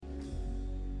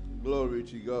Glory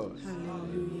to God.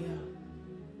 Hallelujah.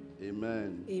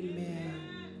 Amen. Amen.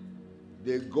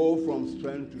 They go from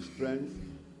strength to strength.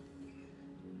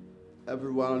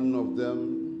 Every one of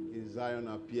them in Zion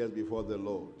appears before the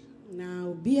Lord.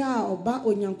 Now, bia oba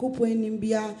onyankopon enim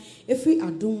bia efi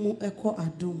adom mu eko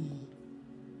adom mu.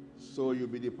 So you'll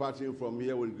be departing from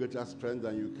here with greater strength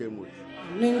than you came with.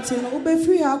 Nenti no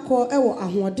obefiri akọ ewo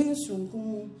ahoden sonko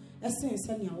mu esen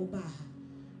sania oba ha.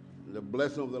 The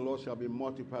blessing of the Lord shall be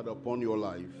multiplied upon your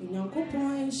life.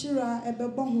 Onyankopon enhira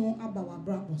ebebo ho aba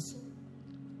wabrabo so.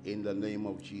 In the name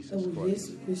of Jesus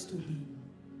Christ.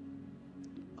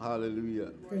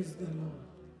 Hallelujah. Praise the Lord.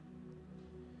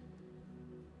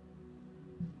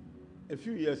 A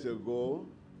few years ago,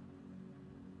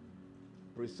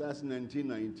 precise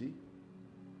 1990,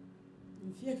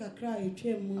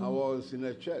 I was in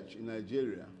a church in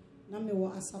Nigeria.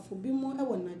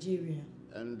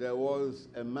 And there was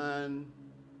a man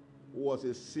who was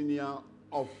a senior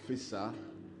officer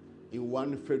in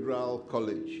one federal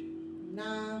college.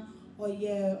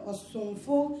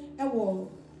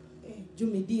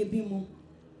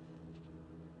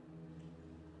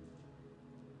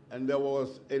 And there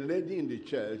was a lady in the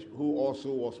church who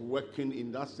also was working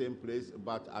in that same place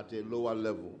but at a lower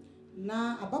level.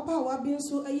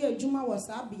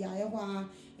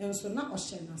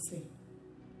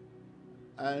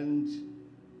 And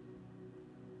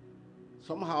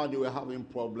somehow they were having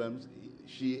problems.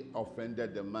 She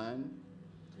offended the man.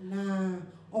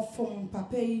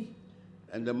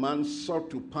 And the man sought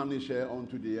to punish her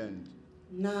unto the end.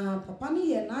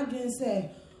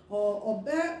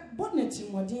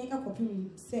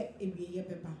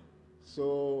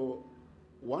 So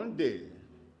one day,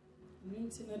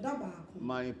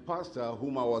 my pastor,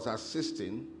 whom I was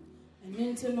assisting,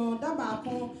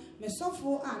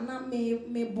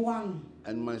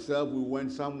 and myself, we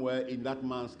went somewhere in that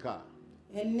man's car.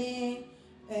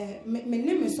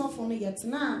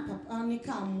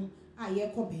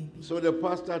 So the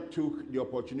pastor took the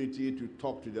opportunity to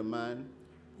talk to the man.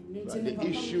 That the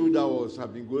issue that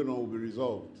had been going on will be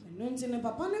resolved.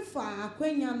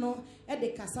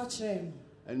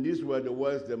 And these were the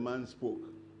words the man spoke.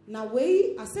 Even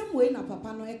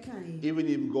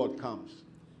if God comes,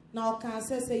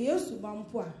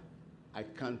 I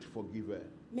can't forgive her.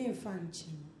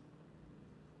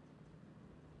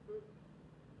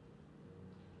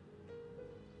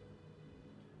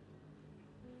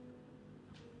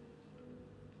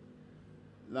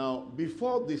 Now,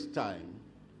 before this time,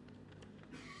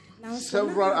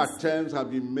 several attempts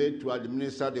have been made to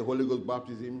administer the Holy Ghost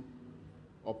baptism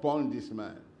upon this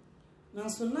man.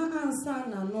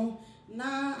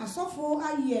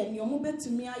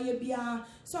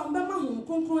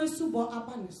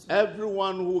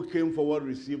 Everyone who came forward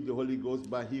received the Holy Ghost,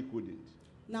 but he couldn't.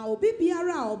 So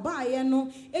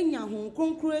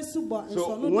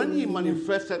when he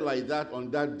manifested like that on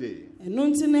that day,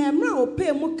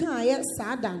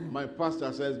 my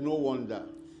pastor says, no wonder.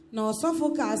 The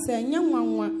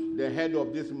head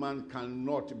of this man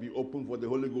cannot be open for the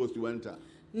Holy Ghost to enter.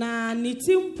 I'm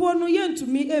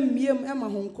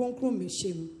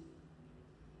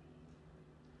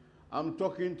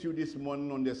talking to you this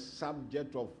morning on the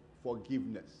subject of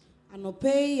forgiveness. On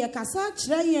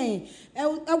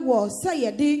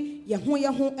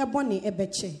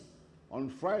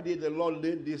Friday, the Lord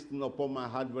laid this thing upon my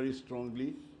heart very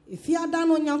strongly. And he said,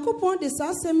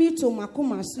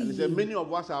 many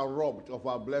of us are robbed of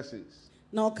our blessings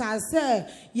because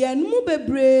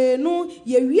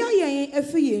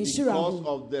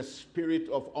of the spirit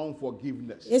of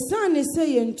unforgiveness.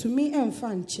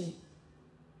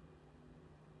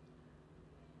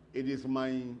 It is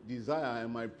my desire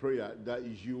and my prayer that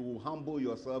you humble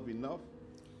yourself enough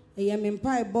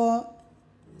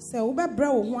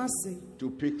to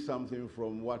pick something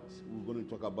from what we're going to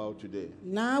talk about today.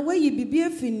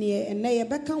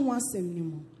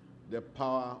 The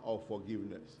power of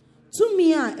forgiveness. If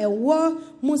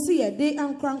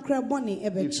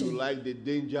you like, the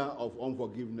danger of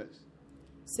unforgiveness.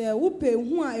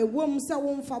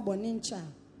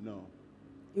 No.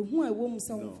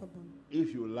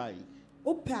 If you like,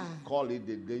 call it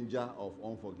the danger of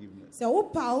unforgiveness.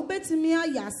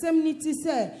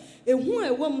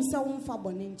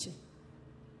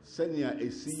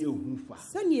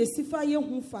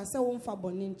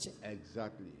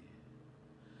 Exactly.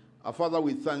 Our Father,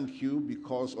 we thank you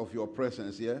because of your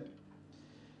presence here.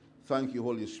 Thank you,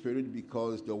 Holy Spirit,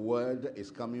 because the word is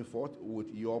coming forth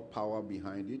with your power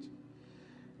behind it.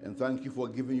 And thank you for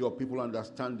giving your people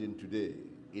understanding today.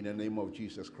 In the name of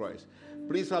Jesus Christ.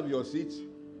 Please have your seats.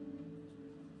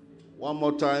 One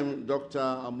more time, Dr.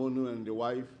 Amonu and the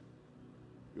wife.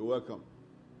 You're welcome.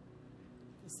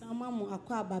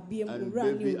 And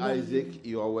baby Isaac,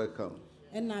 you are welcome.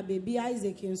 And baby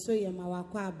Isaac and so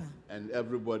and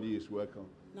everybody is welcome.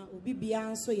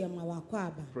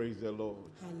 Praise the Lord.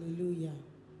 Hallelujah.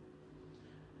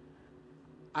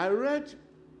 I read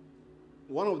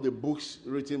one of the books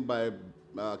written by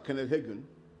Kenneth Hagin.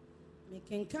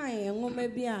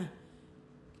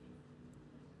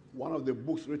 One of the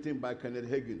books written by Kenneth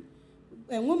Hagin.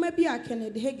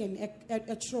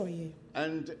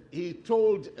 And he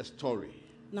told a story.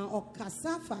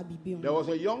 There was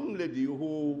a young lady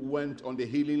who went on the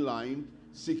healing line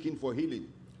seeking for healing.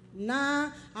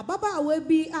 No.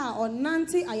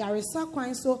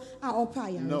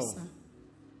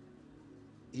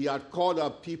 He had called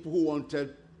up people who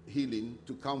wanted healing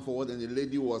to come forward, and the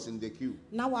lady was in the queue.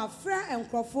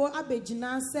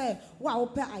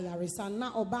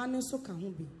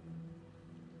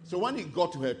 So when it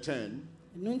got to her turn,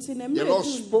 the Lord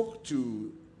spoke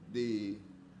to the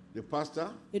pastor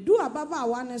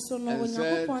and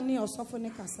said,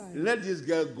 let this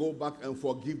girl go back and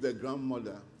forgive the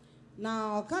grandmother.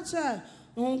 Now,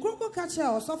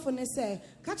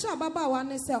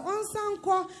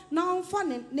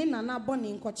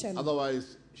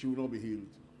 otherwise, she will not be healed.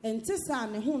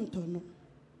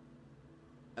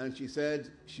 And she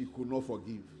said she could not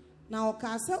forgive.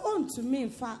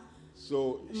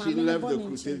 So she left the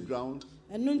crusade ground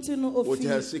with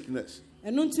her sickness.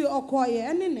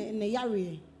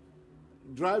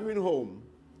 Driving home,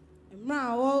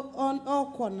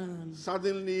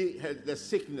 suddenly the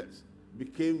sickness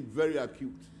became very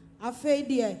acute.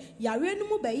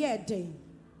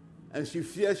 And she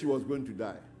feared she was going to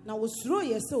die.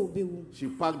 She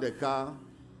parked the car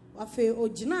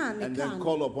and then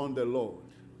called upon the Lord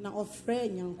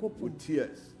with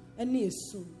tears.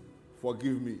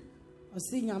 Forgive me.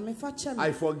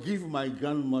 I forgive my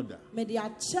grandmother.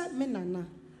 The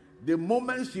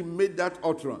moment she made that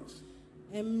utterance,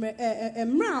 healing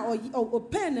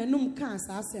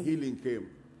came.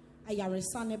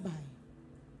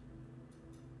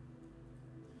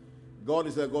 God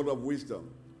is a God of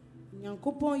wisdom.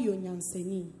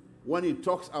 When he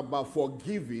talks about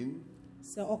forgiving,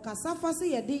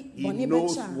 he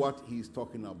knows what he's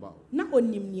talking about.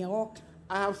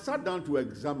 I have sat down to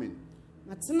examine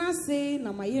the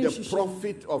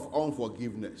profit of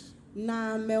unforgiveness. And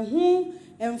I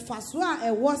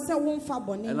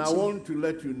want to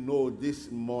let you know this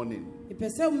morning that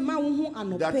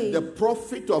the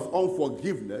profit of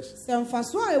unforgiveness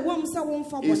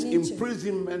is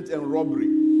imprisonment and robbery.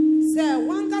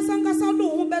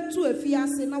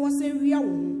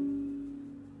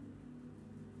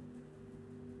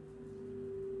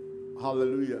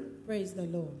 Hallelujah. Praise the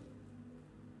Lord.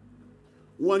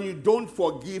 When you don't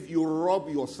forgive, you rob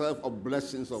yourself of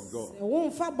blessings of God.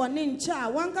 And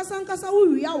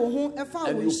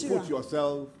you put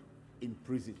yourself in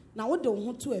prison.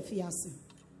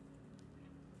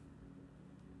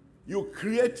 You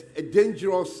create a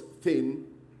dangerous thing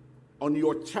on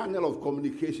your channel of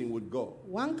communication with God.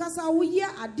 And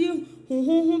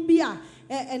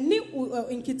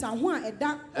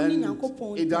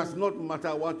it does not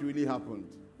matter what really happened.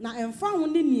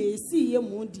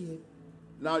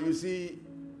 Now, you see,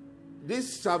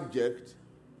 this subject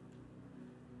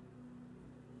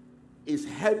is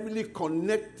heavily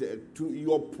connected to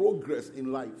your progress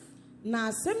in life.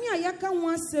 Let's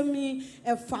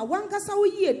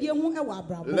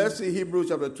see Hebrews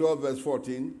chapter 12, verse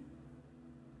 14.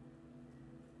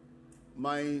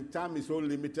 My time is so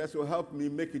limited, so help me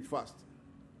make it fast.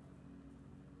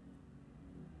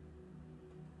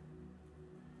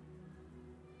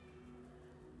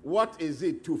 What is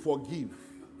it to forgive?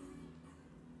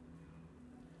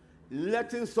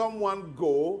 Letting someone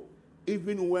go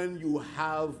even when you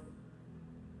have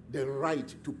the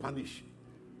right to punish.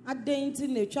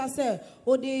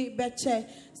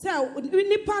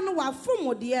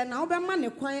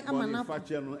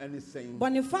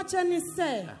 Boniface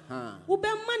say,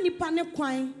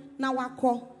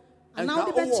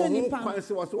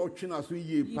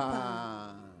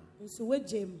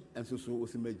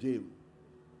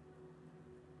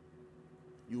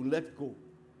 you let go.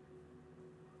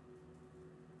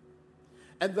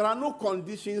 And there are no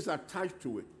conditions attached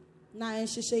to it.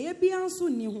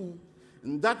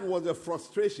 And that was the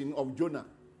frustration of Jonah.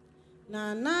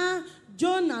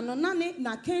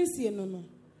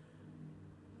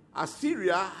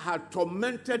 Assyria had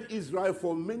tormented Israel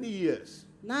for many years.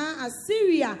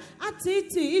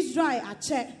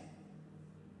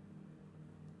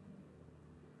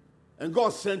 And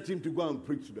God sent him to go and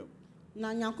preach to them.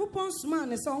 But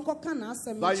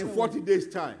in 40 days'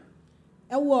 time,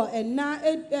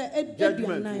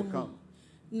 judgment will come.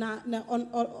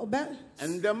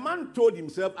 And the man told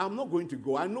himself, I'm not going to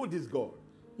go. I know this God.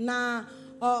 If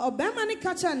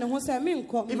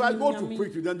I go to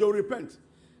preach to them, they'll repent.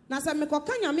 And when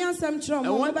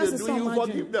they do, he will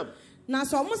forgive them.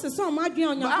 But I'm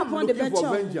looking for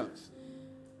vengeance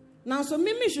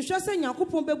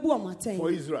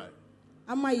for Israel.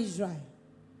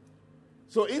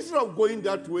 So instead of going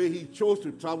that way, he chose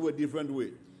to travel a different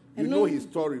way. You know his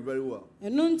story very well.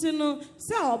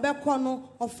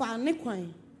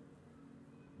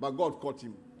 But God caught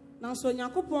him.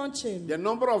 The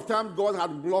number of times God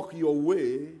had blocked your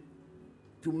way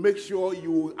to make sure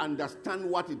you understand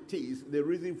what it is, the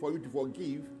reason for you to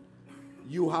forgive,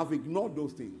 you have ignored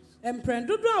those things.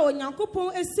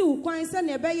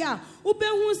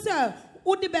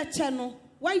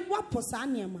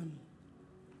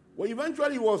 Well,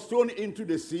 eventually he was thrown into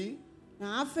the sea.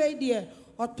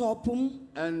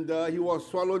 And he was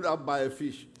swallowed up by a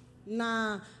fish.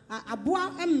 And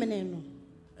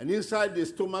inside the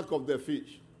stomach of the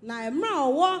fish, he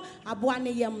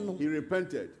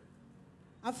repented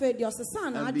and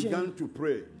began to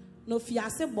pray for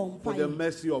the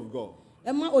mercy of God.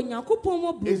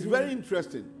 It's very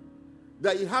interesting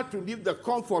that he had to leave the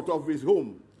comfort of his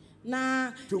home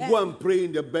to go and pray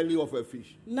in the belly of a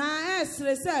fish.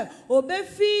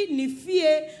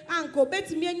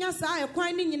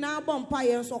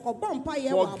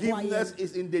 Forgiveness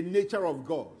is in the nature of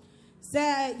God.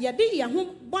 And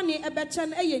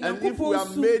if we are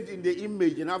made in the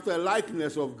image and after the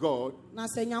likeness of God, and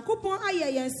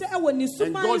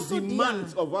God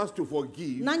demands of us to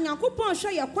forgive, then no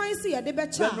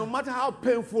matter how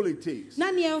painful it is,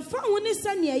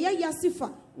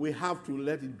 we have to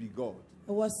let it be God.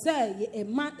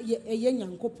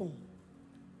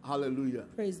 Hallelujah.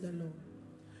 Praise the Lord.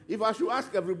 If I should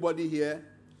ask everybody here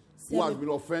who has been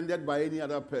offended by any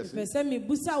other person,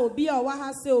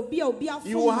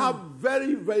 you will have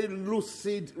very, very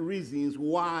lucid reasons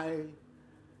why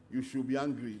you should be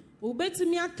angry.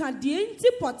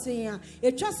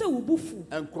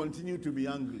 And continue to be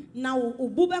angry.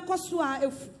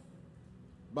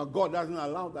 But God doesn't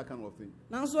allow that kind of thing.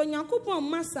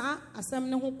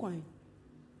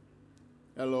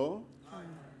 Hello?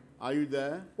 Are you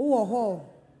there?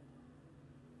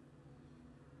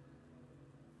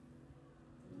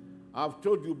 I've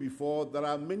told you before, there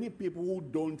are many people who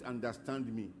don't understand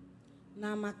me.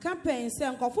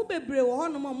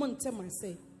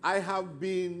 I have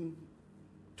been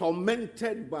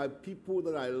tormented by people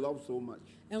that I love so much.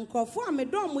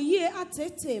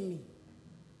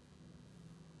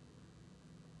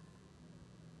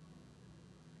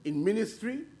 In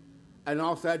ministry and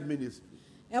outside ministry.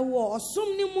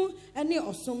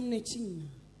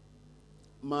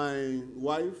 My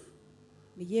wife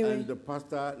and the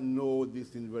pastor know this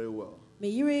thing very well. One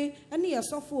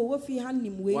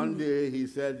day he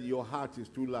said, your heart is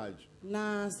too large.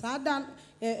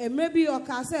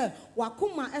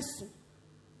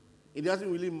 It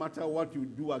doesn't really matter what you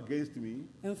do against me,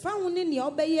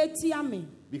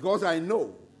 because I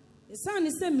know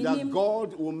that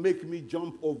God will make me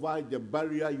jump over the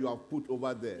barrier you have put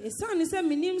over there.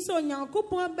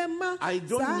 I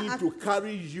don't need to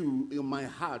carry you in my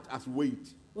heart as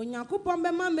weight. I don't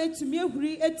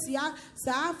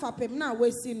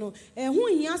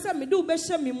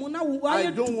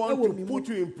want to put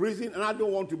you in prison, and I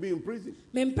don't want to be in prison.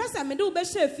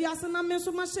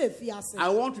 I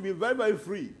want to be very, very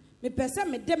free. So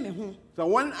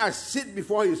when I sit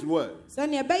before his word, I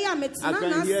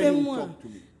can hear him talk to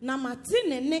me.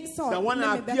 So when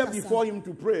I appear before him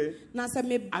to pray,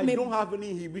 I don't have any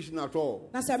inhibition at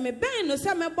all. That's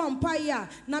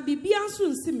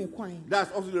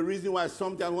also the reason why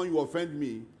sometimes when you offend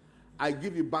me, I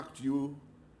give it back to you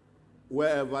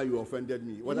wherever you offended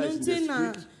me, whether it's in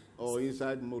the street or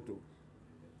inside motor.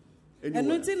 Anywhere.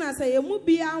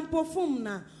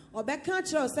 I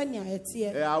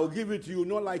will give it to you,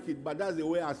 not like it, but that's the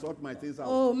way I sort my things out.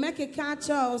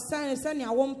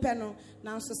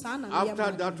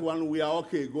 After that one, we are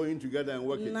okay going together and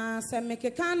working. Because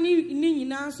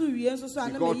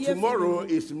tomorrow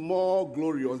is more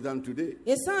glorious than today.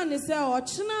 I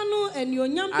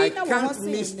can't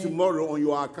miss tomorrow on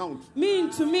your account.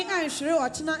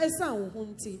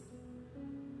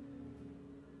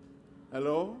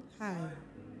 Hello? Hi.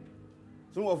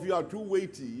 Some of you are too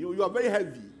weighty. You are very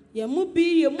heavy. And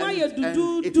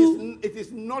it is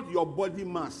not your body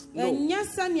mass. No.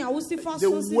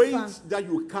 The weight that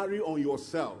you carry on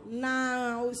yourself. They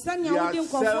are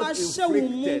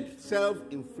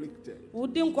self-inflicted. Why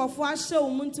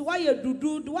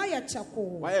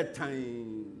a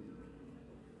time?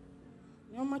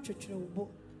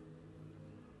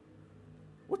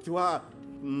 What you are?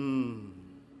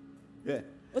 Yeah.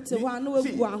 Ote wa no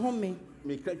egu ahome.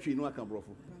 Me catch you no aka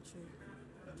brofo.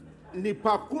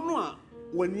 Nipa kuno a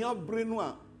wani abre no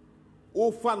a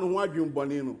o fa no ho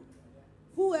adwumbone no.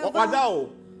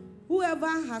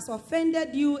 Whoever has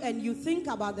offended you and you think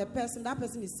about the person, that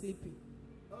person is sleeping.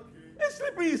 And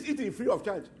sleeping is eating free of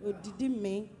charge.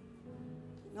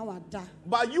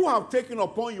 But you have taken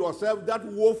upon yourself that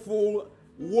woeful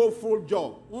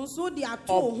job of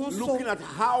looking at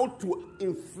how to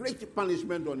inflict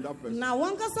punishment on that person.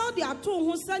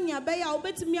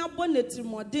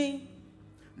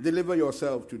 Deliver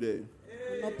yourself today.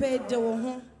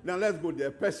 Now let's go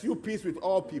there. Pursue peace with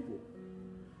all people.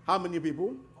 How many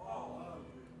people?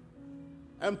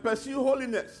 And pursue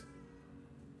holiness,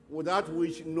 without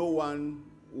which no one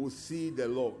will see the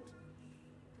Lord.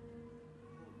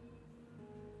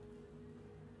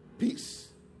 Peace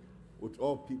with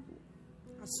all people.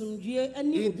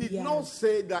 He did not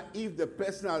say that if the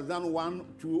person has done 1,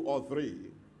 2, or 3.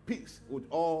 Peace with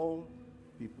all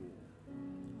people.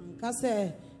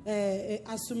 Can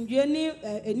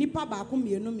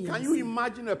you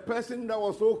imagine a person that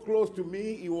was so close to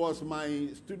me? He was my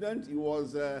student.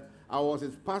 I was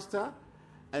his pastor,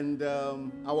 and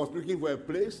I was looking for a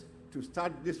place to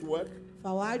start this work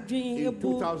in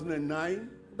 2009.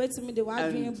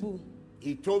 And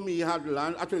he told me he had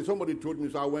land. Actually, somebody told me,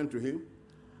 so I went to him,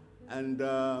 and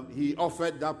he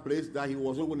offered that place that he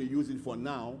wasn't going to use it for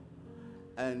now,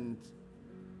 and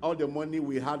all the money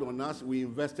we had on us, we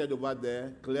invested over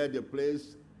there, cleared the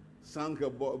place, sank a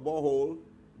borehole,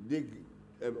 dig,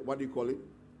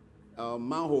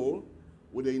 manhole,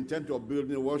 with the intent of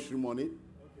building a washroom on it.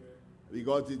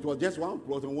 Because it was just one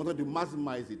plot and wanted to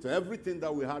maximize it. So everything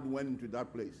that we had went into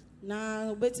that place.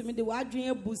 Na obetimi de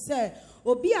wadwen ebu se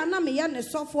obi ana me ye ne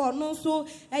sofo no so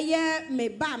eye me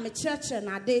ba me cheche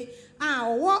na de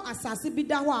owo asase bi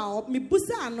da ho a me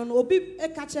busa ano no obi e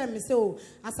ka che me se o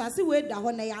asase we da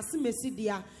ho na ya se mesi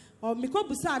dia o me ko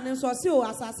busa ne so se o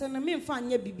asase no me mfa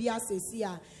anya bibi asesi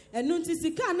a enu nti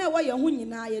sika na we ye ho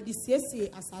nyina ye de siesie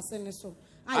asase ne so.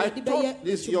 I taught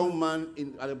this young man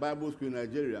at the Bible school in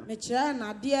Nigeria.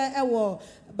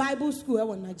 Bible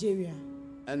school in Nigeria.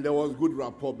 And there was good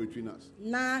rapport between us.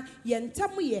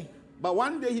 But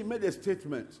one day he made a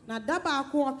statement. And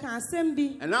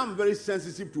I'm very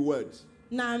sensitive to words.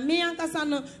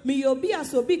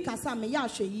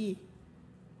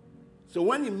 So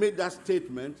when he made that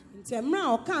statement, I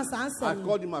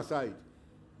called him aside.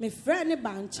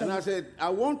 And I said, I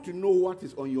want to know what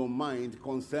is on your mind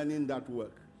concerning that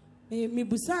work.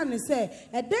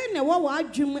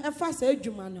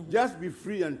 Just be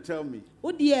free and tell me.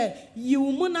 And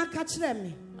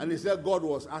he said God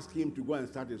was asking him to go and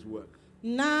start his work.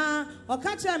 And it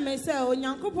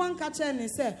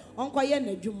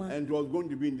was going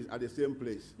to be at the same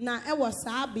place.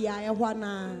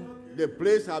 The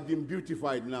place has been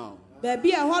beautified now.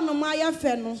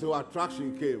 So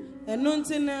attraction came.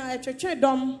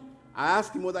 I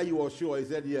asked him whether he was sure. He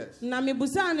said yes. I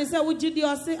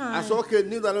said, okay,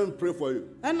 kneel down and pray for you.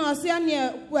 I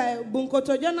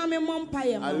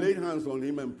laid hands on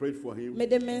him and prayed for him.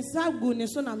 And told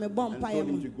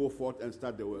him to go forth and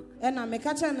start the work.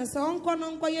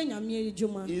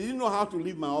 He didn't know how to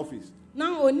leave my office.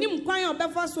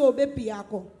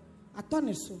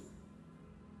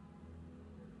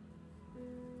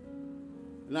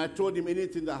 And I told him,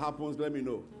 anything that happens, let me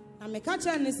know. If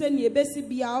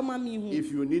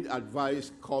you need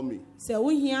advice, call me.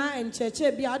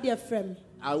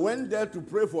 I went there to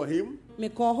pray for him.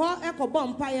 And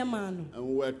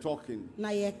we were talking.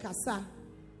 Maybe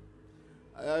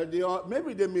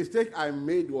the mistake I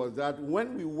made was that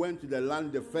when we went to the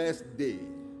land the first day,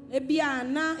 when he gave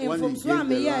the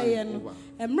land over,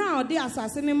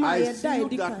 I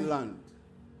sealed that land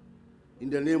in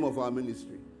the name of our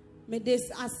ministry. He did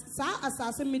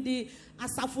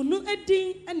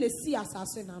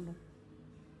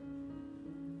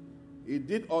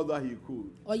all that he could.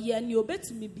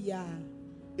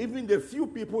 Even the few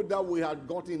people that we had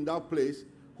got in that place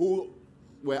who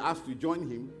were asked to join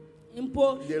him, they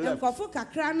left.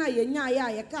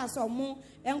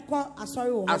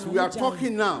 As we are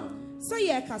talking now,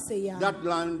 that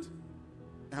land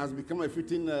has become a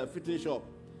fitting shop.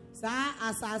 Just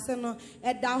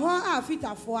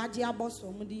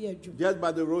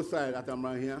by the roadside at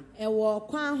Amran here.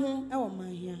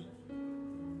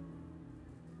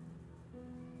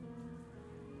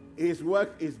 His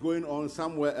work is going on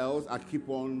somewhere else. I keep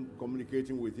on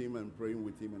communicating with him and praying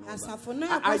with him and all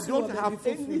that. I don't have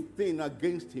anything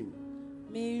against him.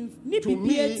 To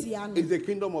me, it's the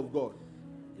kingdom of God.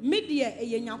 And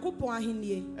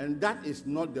that is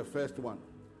not the first one.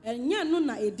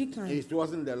 It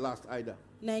wasn't the last either.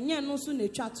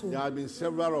 There have been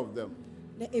several of them.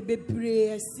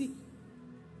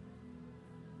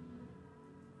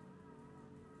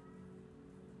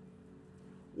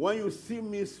 When you see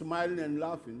me smiling and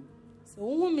laughing,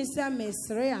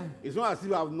 it's not as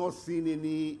if I have not seen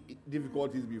any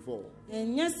difficulties before.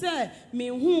 We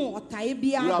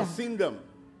have seen them.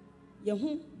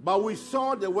 But we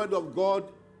saw the word of God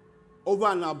over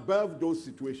and above those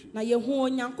situations.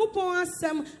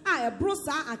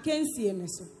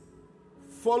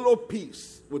 Follow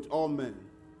peace with all men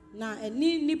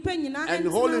and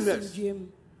holiness,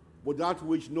 without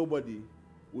which nobody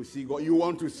will see God. You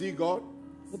want to see God?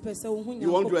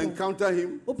 You want to encounter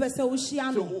him? So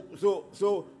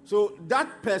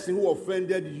that person who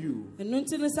offended you, what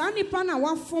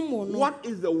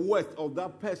is the worth of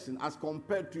that person as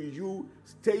compared to you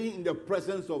staying in the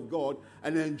presence of God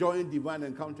and enjoying divine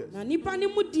encounters?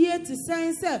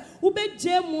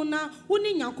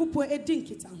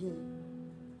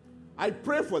 I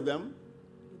pray for them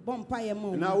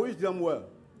and I wish them well.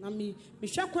 Any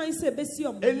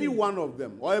one of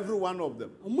them or every one of them.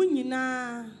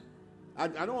 I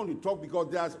don't want to talk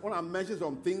because when I mention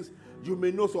some things, you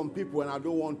may know some people and I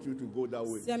don't want you to go that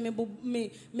way.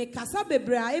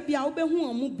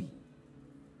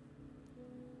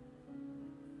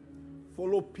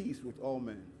 Follow peace with all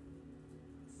men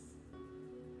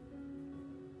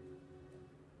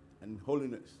and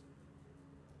holiness.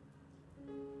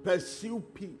 Pursue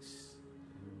peace.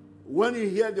 When you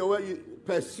hear the word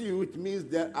pursue, it means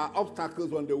there are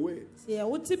obstacles on the way.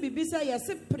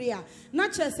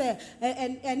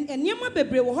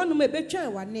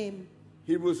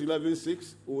 Hebrews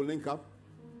 11:6 will link up.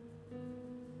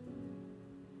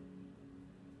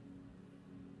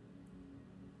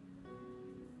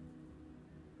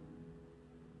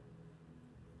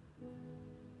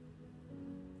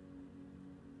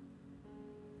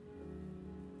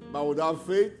 But without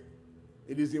faith,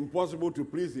 it is impossible to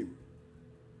please him.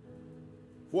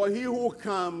 For he who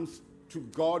comes to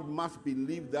God must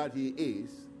believe that he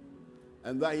is,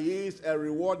 and that he is a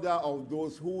rewarder of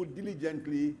those who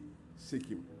diligently seek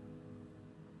him.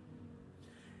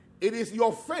 It is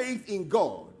your faith in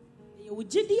God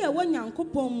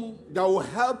that will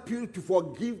help you to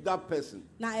forgive that person.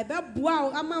 Because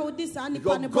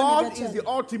God is the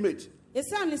ultimate.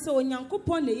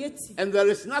 And there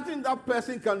is nothing that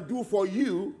person can do for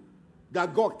you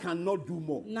that God cannot do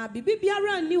more.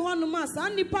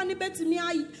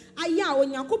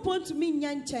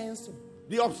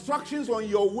 The obstructions on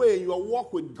your way, your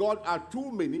walk with God are too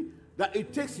many that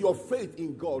it takes your faith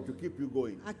in God to keep you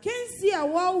going.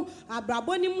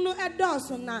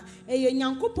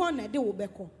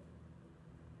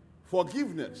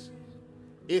 Forgiveness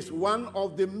is one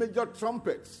of the major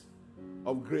trumpets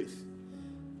of grace.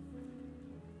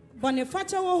 Grace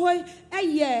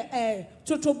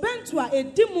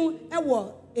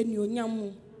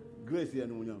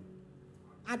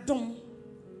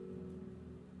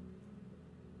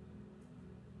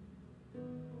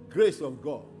Grace of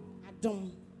God.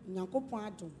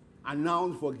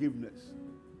 Announce forgiveness.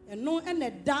 It was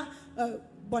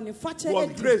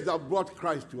grace that brought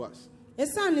Christ to us. And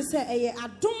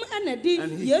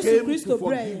he came to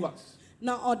forgive us.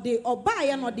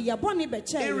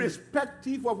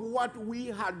 Irrespective of what we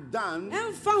had done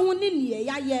and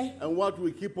what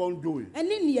we keep on doing.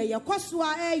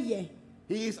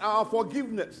 He is our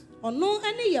forgiveness. And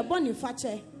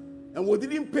we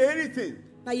didn't pay anything.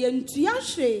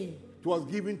 It was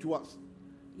given to us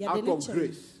out of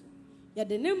grace.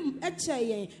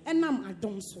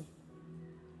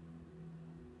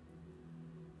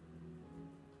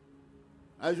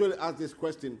 I usually ask this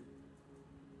question.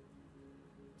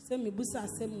 Is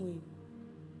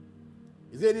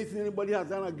there anything anybody has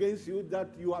done against you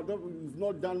that you've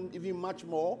not done even much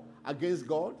more against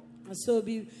God? So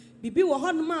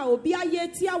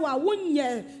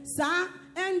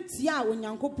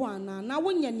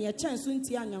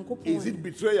is it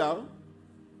betrayal?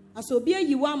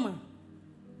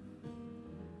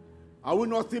 Are we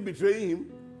not still betraying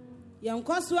him?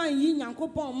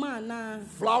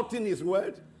 Flouting his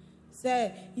word?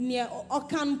 What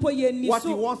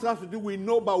he wants us to do, we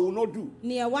know, but will not do.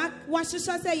 And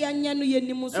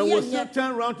we'll still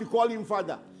turn around to call him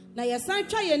Father.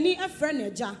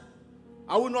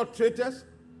 Are we not traitors?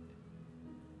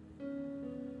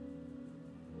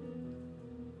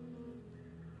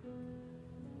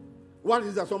 What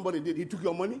is that somebody did? He took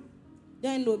your money?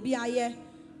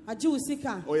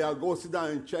 Or you go sit down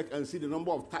and check and see the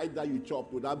number of tithes that you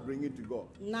chopped without bringing it to God.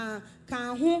 That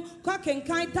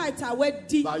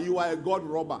you are a God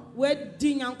robber.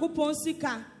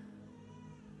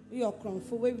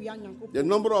 The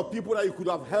number of people that you could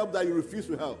have helped that you refuse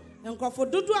to help. For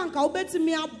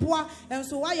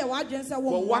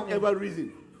whatever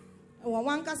reason.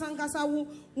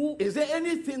 Is there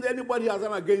anything that anybody has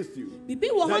done against you that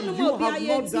you have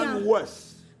not done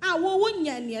worse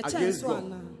against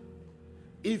God?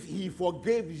 If he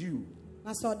forgave you,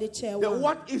 then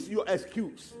what is your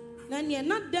excuse for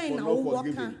not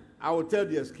forgiving? I will tell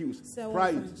the excuse.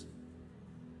 Pride.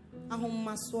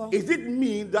 Is it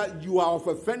me that you are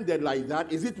offended like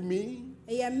that? Is it me?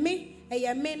 Do you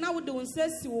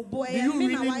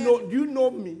really know? Do you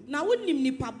know me?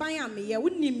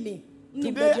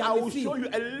 Today I will show you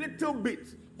a little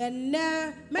bit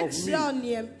of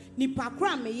me.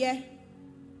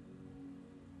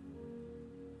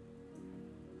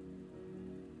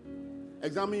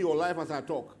 Examine your life as I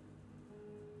talk.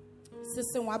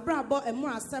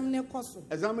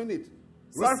 Examine it.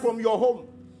 Right from your home.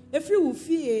 If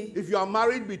you are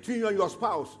married, between you and your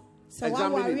spouse,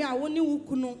 examine it.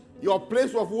 Your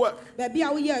place of work.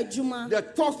 The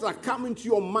thoughts that come into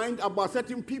your mind about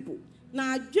certain people.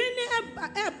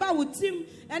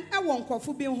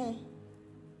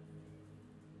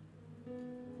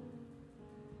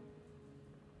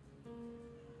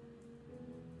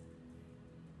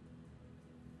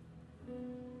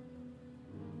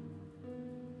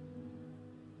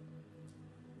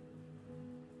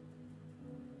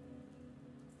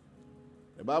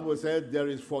 The Bible says there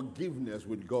is forgiveness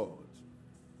with God.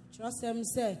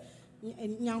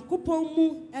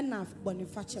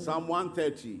 Psalm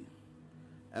 130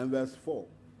 and verse 4.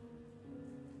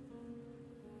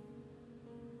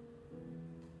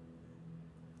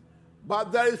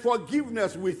 But there is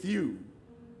forgiveness with you,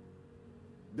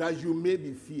 that you may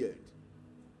be feared.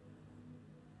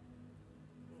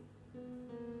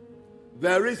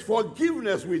 There is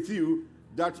forgiveness with you,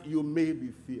 that you may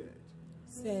be feared.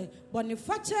 So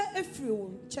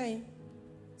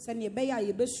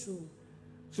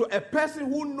a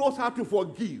person who knows how to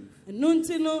forgive is one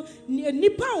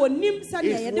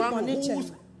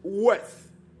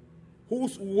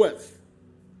whose worth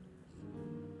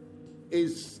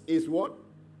is what?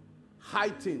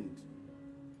 Heightened.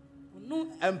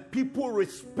 And people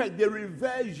respect, they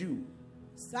revere you.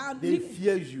 They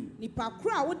fear you.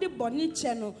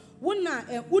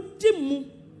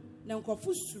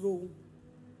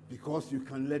 Because you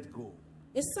can let go.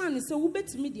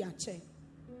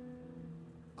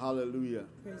 Hallelujah.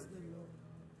 Praise the Lord.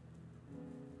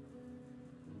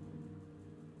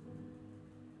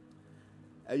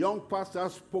 A young pastor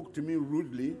spoke to me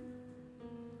rudely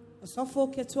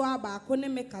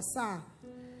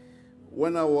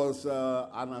when I was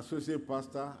an associate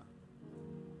pastor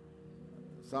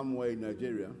somewhere in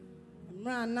Nigeria.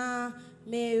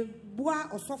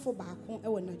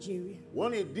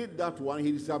 When he did that one,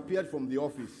 he disappeared from the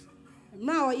office.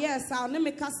 I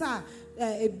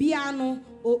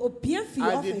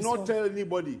did not tell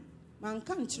anybody.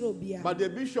 But the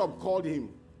bishop called him.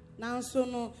 And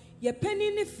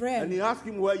he asked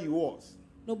him where he was.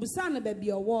 And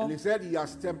he said he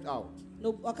has stepped out.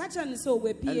 And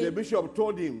the bishop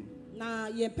told him,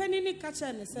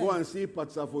 go and see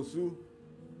Pastor Fosu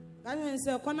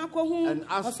and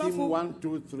ask him 1,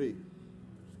 2, 3.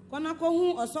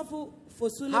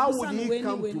 How would he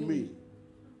come to me?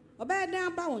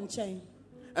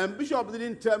 And Bishop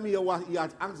didn't tell me he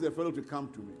had asked the fellow to come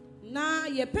to me.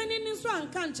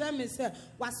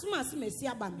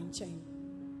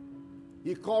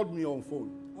 He called me on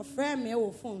phone.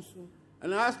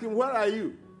 And I asked him, where are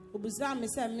you?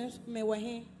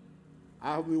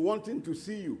 I have been wanting to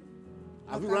see you.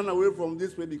 Have you run away from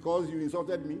this way because you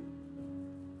insulted me?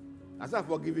 I said, I've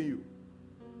forgiven you.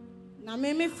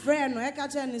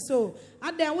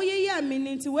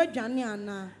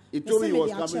 He told me he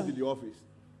was coming to the office.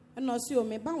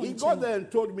 He got there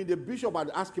and told me the bishop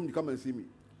had asked him to come and see me.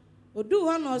 But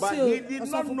he did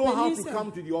not know how to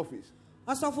come to the office.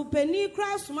 Because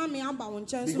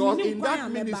in that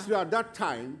ministry at that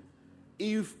time,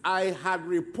 if I had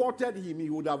reported him, he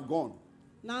would have gone.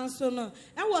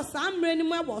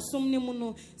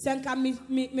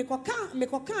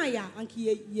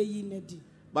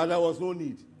 But there was no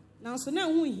need.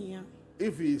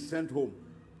 If he is sent home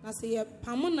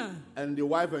and the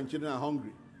wife and children are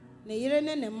hungry,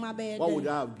 what would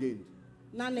I have gained?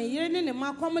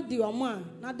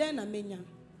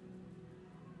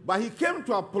 But he came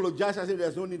to apologize. I said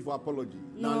there's no need for apology.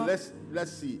 Now let's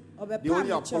see. The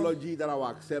only apology that I will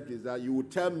accept is that you will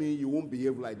tell me you won't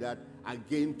behave like that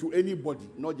again to anybody,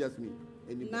 not just me.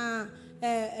 Anybody.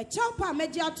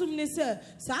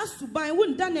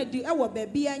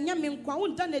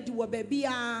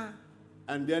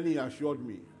 And then he assured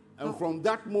me, And from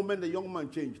that moment, the young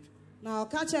man changed. Now,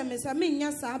 catch me,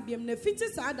 Saminya Sabium, the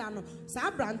fittest Adano,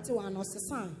 Sabranto, and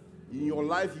Osasan. In your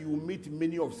life, you will meet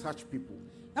many of such people.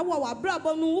 Where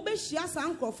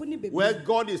Where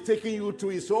God is taking you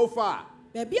to is so far.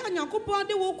 So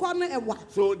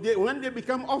when they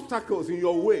become obstacles in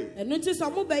your way,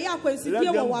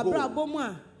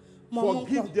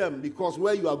 forgive them, because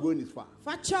where you are going is far.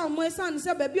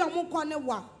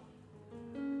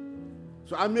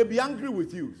 So I may be angry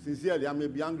with you. Sincerely, I may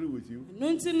be angry with you.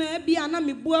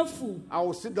 I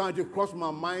will sit down to cross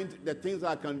my mind the things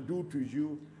I can do to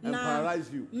you and paralyze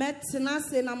you. Then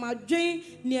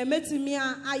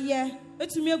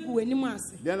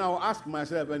I will ask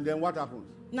myself, and then what happens?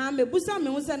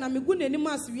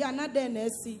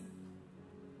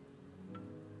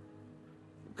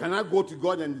 Can I go to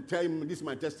God and tell him this is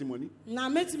my testimony?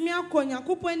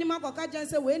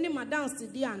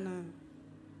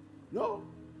 No.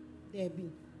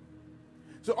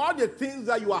 So all the things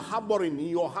that you are harboring in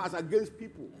your heart against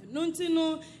people,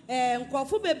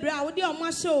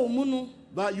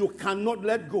 that you cannot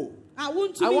let go. I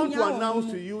want to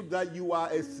announce to you that you are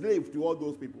a slave to all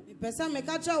those people.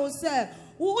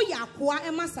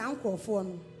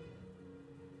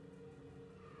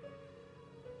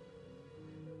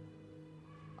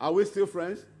 Are we still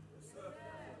friends?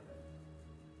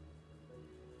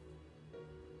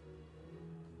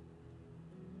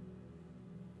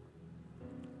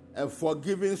 A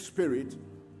forgiving spirit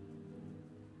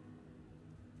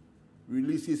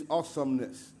releases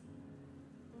awesomeness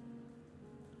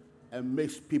and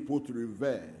makes people to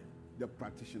revere the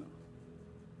practitioner.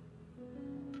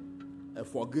 A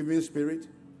forgiving spirit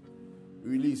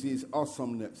releases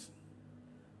awesomeness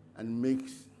and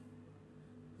makes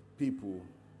people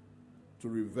to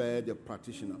revere the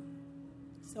practitioner.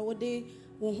 So what they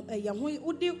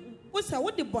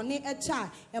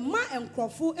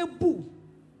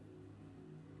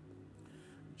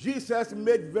Jesus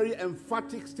made very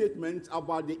emphatic statements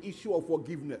about the issue of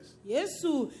forgiveness. These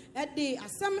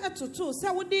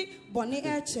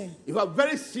are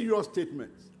very serious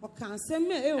statements.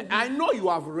 I know you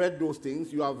have read those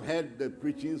things. You have heard the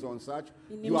preachings on such.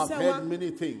 You have heard many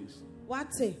things.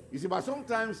 You see, but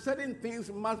sometimes certain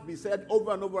things must be said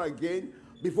over and over again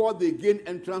before they gain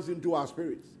entrance into our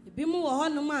spirits. So it's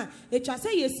not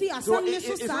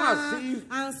as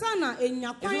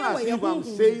if I'm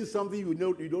saying something you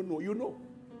don't know. You know.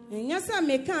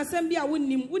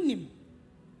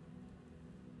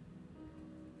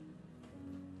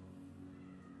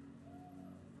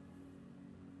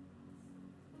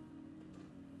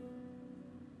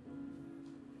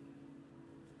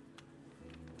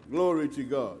 Glory to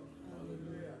God.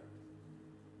 Hallelujah.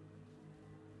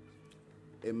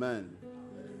 Amen.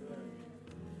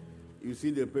 You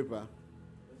see the paper?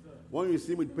 When you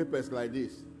see with papers like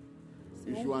this,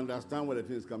 you should understand where the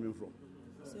thing is coming from.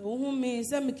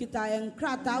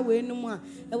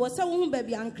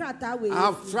 I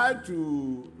have tried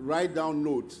to write down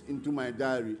notes into my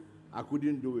diary. I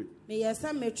couldn't do it.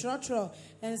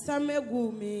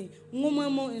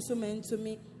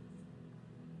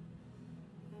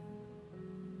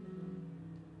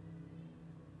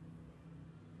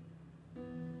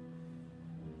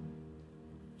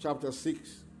 Chapter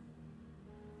 6.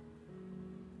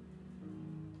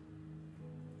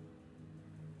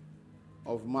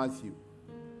 Of Matthew.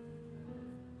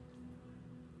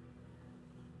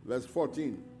 Verse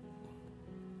 14.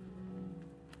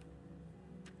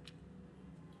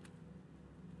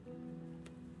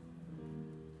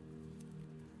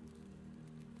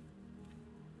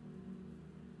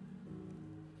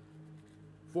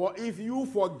 For if you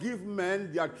forgive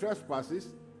men their trespasses,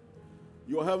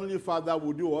 your heavenly Father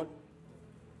will do what?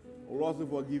 Will also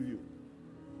forgive you.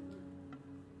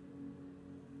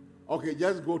 Okay,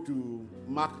 just go to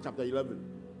Mark chapter 11.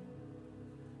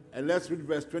 And let's read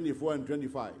verse 24 and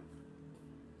 25.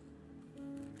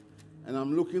 And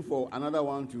I'm looking for another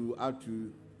one to add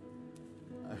to.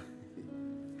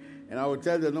 And I will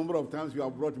tell the number of times you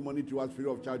have brought money to us free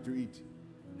of charge to eat.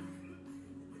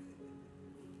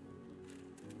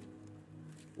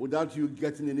 Without you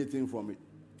getting anything from it.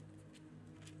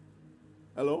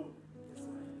 Hello?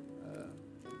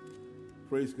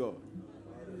 Praise God.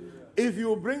 If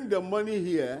you bring the money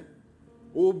here,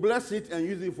 we'll bless it and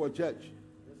use it for church.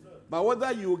 But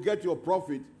whether you get your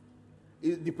profit,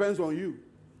 it depends on you.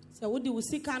 So what do we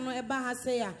see? Kano eba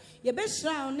haseya. Yebe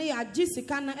shra ne ya jisi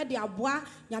kano edi abwa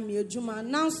nyami ejuma.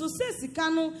 Now so se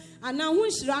sikano ana hu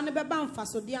shra ne beba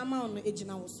mfaso di ama ono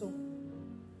ejina woso.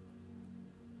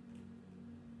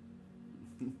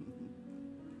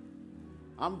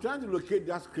 I'm trying to locate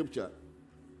that scripture.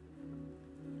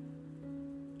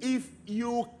 if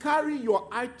you carry your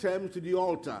items to the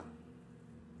altar,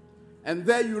 and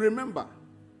there you remember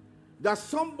that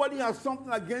somebody has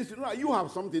something against you. No, you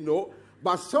have something, no,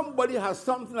 but somebody has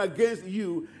something against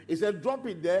you. He said, drop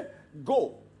it there,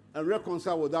 go and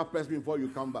reconcile with that person before you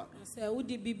come back. It's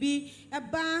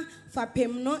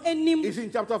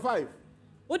in chapter 5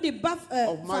 of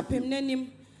Matthew.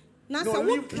 No,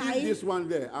 leave this one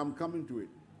there. I'm coming to it.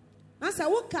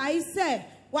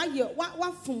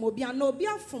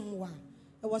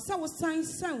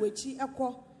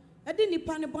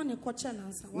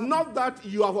 Not that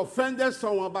you have offended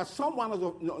someone, but someone has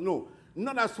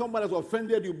not that someone has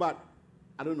offended you, but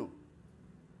I don't know.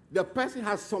 The person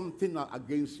has something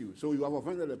against you, so you have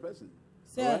offended the person.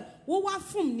 Right?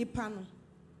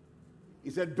 He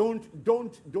said, don't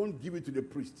give it to the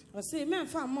priest. Drop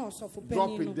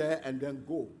it there and then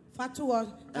go.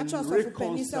 And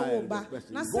reconcile the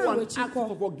person. Go and ask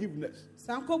for forgiveness.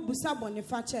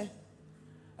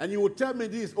 And you will tell me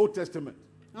this is Old Testament.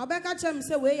 But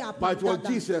it was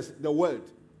Jesus, the Word,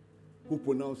 who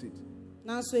pronounced it.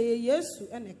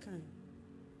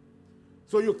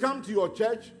 So you come to your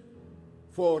church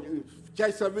for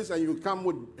church service and you come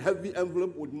with heavy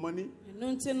envelope with money.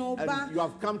 And you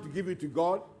have come to give it to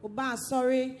God.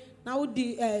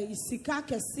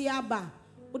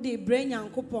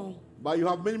 But you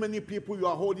have many people you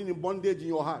are holding in bondage in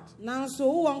your heart. The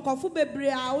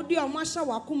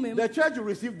church will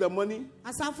receive the money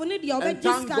and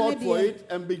thank God for it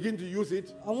and begin to use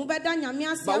it.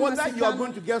 But whether you are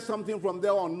going to get something from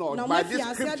there or not, by this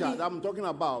scripture that I'm talking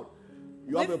about,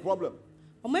 you have a problem.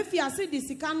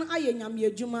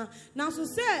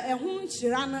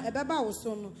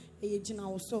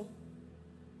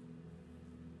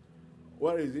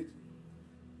 Where is it?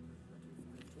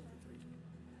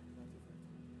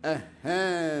 You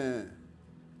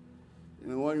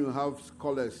know, when you have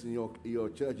scholars in your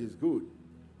church, is good.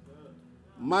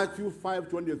 Matthew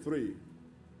 5:23.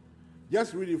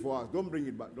 Just read it for us. Don't bring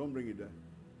it back. Don't bring it there.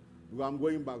 Because I'm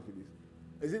going back to this.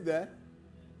 Is it there?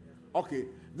 Okay.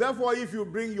 Therefore, if you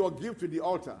bring your gift to the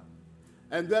altar,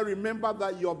 and then remember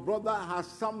that your brother has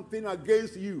something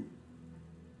against you,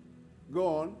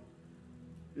 go on.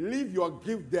 Leave your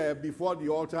gift there before the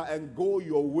altar and go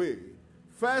your way.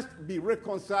 First, be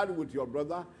reconciled with your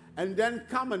brother, and then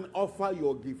come and offer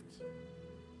your gift.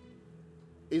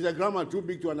 Is the grammar too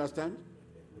big to understand?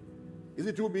 Is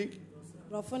it too big?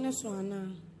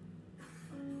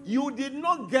 You did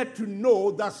not get to know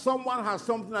that someone has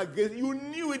something against you. You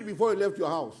knew it before you left your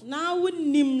house. But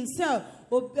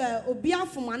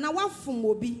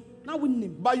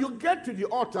you get to the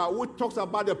altar which talks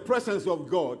about the presence of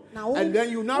God, and then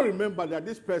you now remember that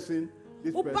this person, I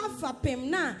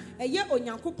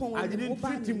didn't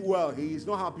treat him well. He is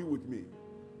not happy with me.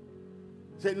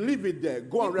 Say, leave it there.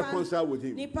 Go and reconcile with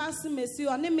him.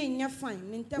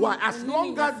 Why? As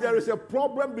long as there is a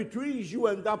problem between you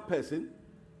and that person,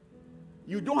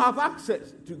 you don't have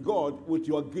access to God with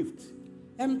your gift.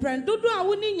 Oh,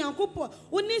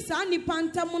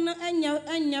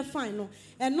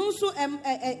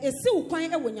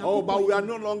 but we are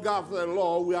no longer after the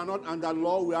law. We are not under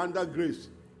law. We are under grace.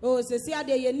 But grace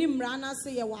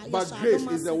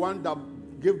is the one that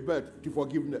gives birth to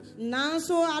forgiveness. When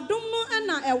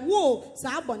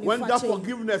that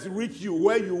forgiveness reached you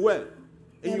where you were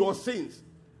in your sins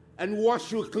and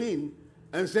washed you clean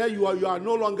and said you are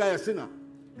no longer a sinner,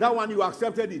 that one you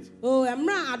accepted it.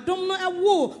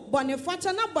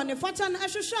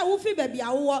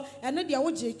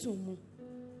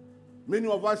 Many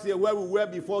of us here, where we were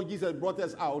before Jesus brought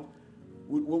us out,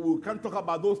 we can't talk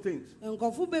about those things.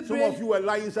 Some of you were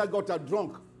lying inside, got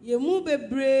drunk. Some people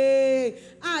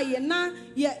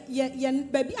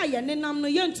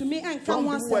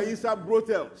were inside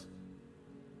brothels,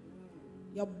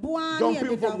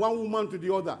 jumping from one woman to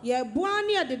the other. You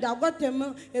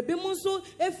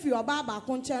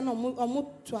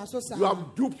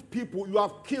have duped people, you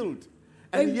have killed,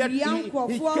 and yet he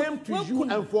came to you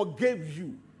and forgave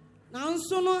you. And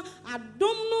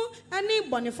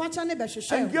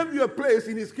gave you a place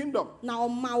in his kingdom. And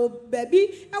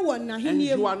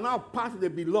you are now part of the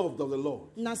beloved of the Lord.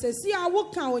 If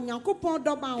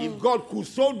God could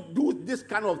so do this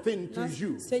kind of thing to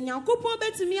you, can't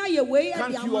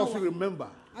you also remember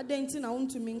and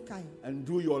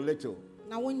do your little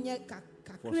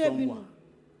for someone?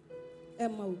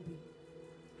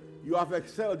 You have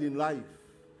excelled in life.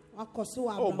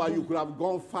 Oh, but you could have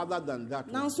gone further than that.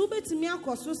 If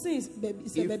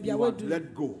you had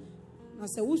let go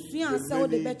the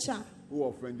many who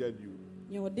offended you.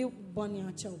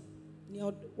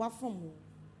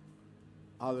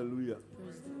 Hallelujah.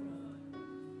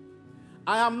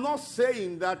 I am not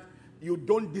saying that you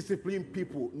don't discipline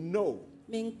people. No.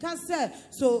 I'm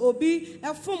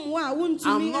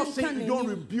not saying you don't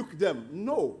rebuke them.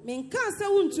 No.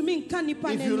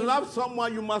 If you love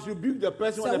someone, you must rebuke the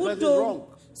person when the person is wrong.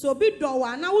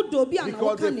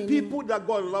 Because the people that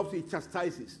God loves, He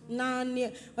chastises. But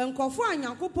you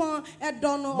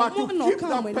keep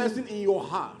that person in your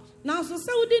heart. To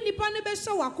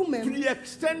the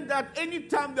extent that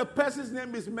anytime the person's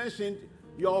name is mentioned,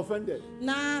 you're offended.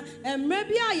 The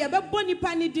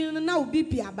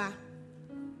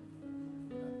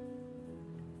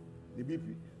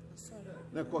BP.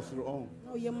 Na kosro on.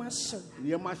 Oh, ye machine.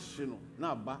 Ye machine.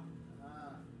 Na ba.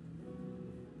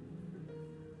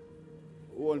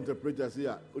 O interpreter say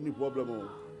only problem o.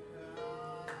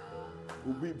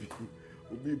 Ubi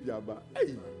aba.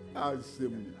 Hey,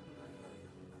 awesome.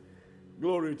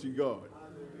 Glory to God.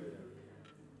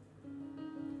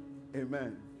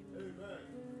 Amen.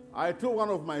 I told one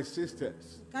of my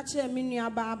sisters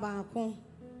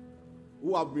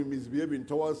who have been misbehaving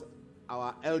towards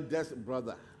our eldest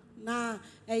brother. Na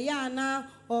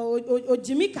o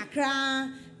Jimmy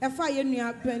kakra efa ye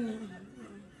nua pani.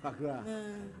 Kakra.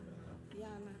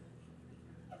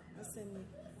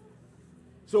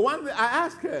 So one day I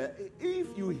asked her,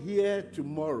 if you hear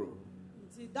tomorrow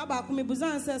that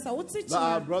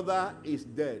our brother is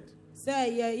dead,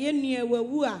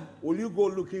 will you go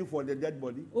looking for the dead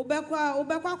body?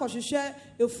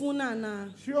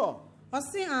 Sure.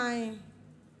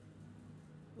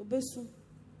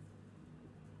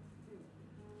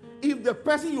 If the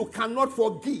person you cannot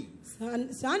forgive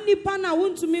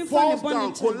falls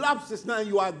down, collapses now,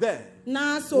 you are there.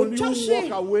 Will you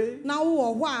walk away?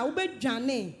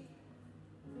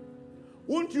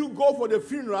 Won't you go for the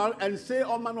funeral and say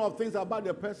all manner of things about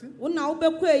the person? That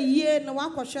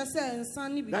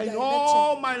in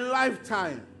all my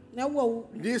lifetime,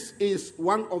 this is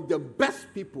one of the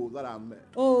best people that I've met.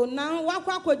 Oh, now why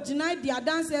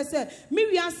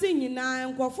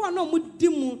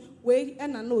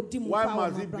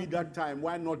must it be that time?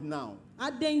 Why not now?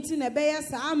 Why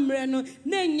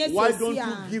don't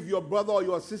you give your brother or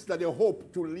your sister the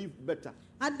hope to live better?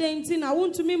 Why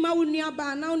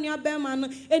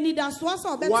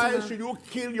should you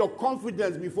kill your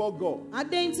confidence before God?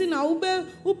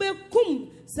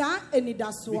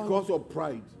 Because of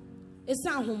pride. He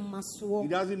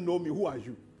doesn't know me. Who are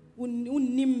you?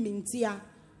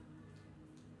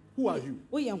 Who are you?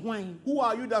 Who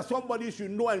are you that somebody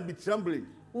should know and be trembling?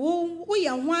 What do you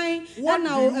have?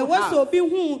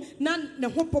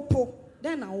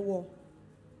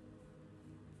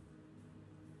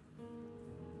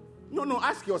 No,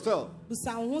 ask yourself.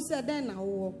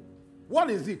 What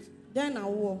is it?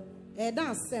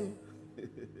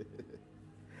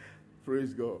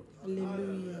 Praise God.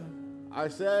 Hallelujah. I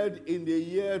said in the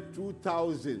year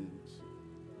 2000,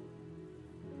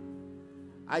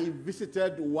 I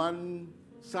visited one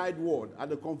side ward at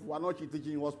the Wanochi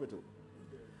Teaching Hospital.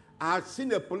 I had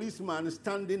seen a policeman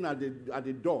standing at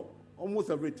the door almost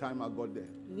every time I got there.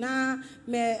 Na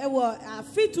me ewo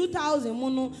afi 2000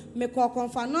 mu me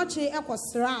konfanoche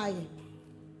ekosrai.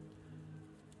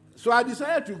 So I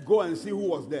decided to go and see who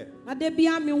was there.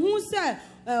 Adebia me hu se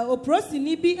oprosi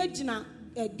ni bi ejina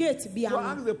gate bia. So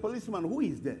I asked the policeman, who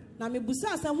is there? Na me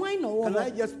busa se hwan no wo. Can I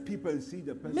just peep and see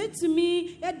the person?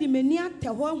 Metimi e di mani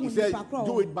ateho hu He said,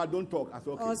 do it but don't talk. I said,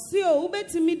 okay. O si o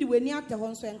ubetimi di weni ateho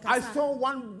nso enkasa. I saw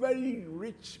one very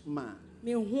rich man.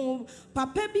 Me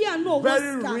papa bia no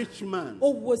very rich man.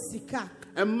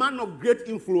 A man of great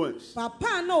influence.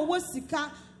 Papa no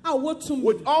wosika a wotum.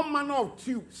 With all manner of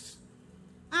tubes.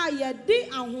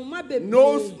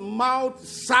 Nose, mouth,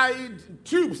 side,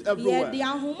 tubes everywhere. And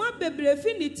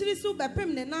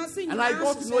I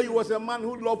got to know he was a man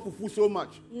who loved fufu so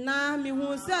much.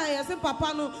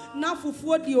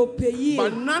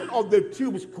 But none of the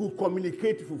tubes could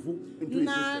communicate fufu into his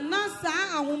system.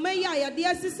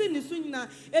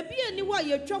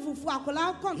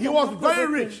 He was very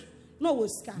rich,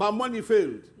 but money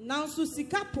failed.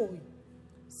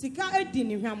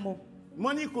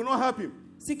 Money could not help him.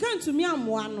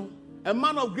 A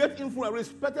man of great influence,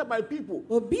 respected by people.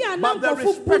 But the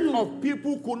respect of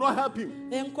people could not help him.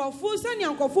 He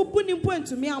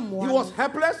was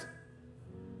helpless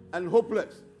and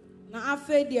hopeless.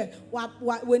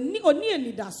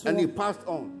 And he passed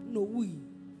on.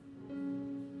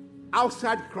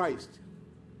 Outside Christ,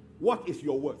 what is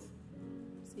your worth?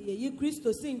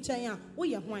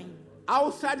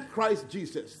 Outside Christ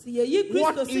Jesus,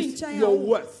 what is your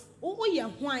worth?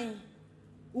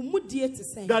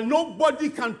 That nobody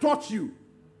can touch you.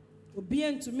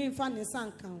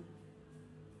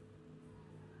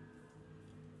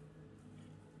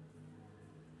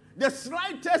 The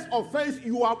slightest offense,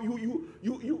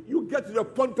 you get to the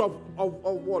point of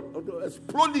what? Of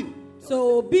exploding.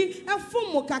 So be a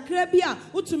form kakra bi a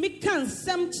utumi kan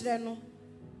sem kire no.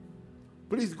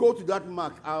 Please go to that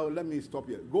mark. Let me stop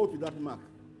here. Go to that mark.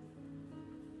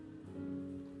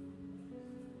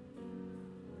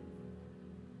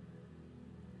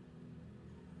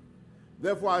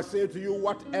 Therefore, I say to you,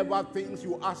 whatever things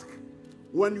you ask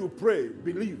when you pray,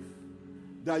 believe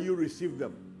that you receive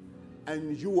them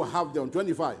and you will have them.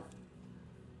 25.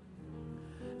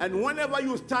 And whenever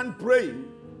you stand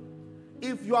praying,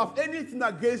 if you have anything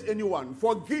against anyone,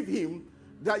 forgive him,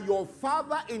 that your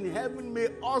Father in heaven may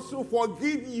also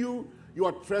forgive you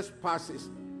your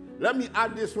trespasses. Let me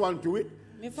add this one to it,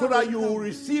 so that you will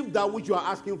receive that which you are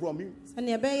asking from him.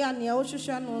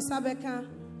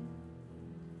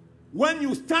 When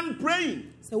you stand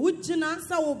praying,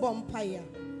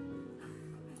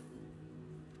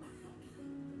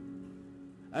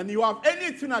 and you have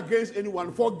anything against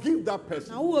anyone, forgive that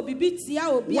person. When you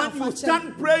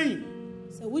stand praying,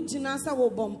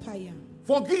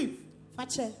 forgive.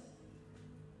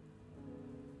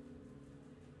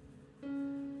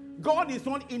 God is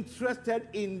not interested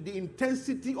in the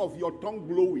intensity of your tongue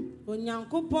blowing. But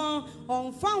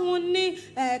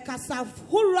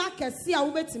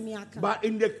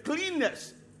in the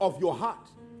cleanness of your heart.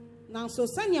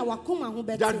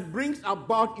 That brings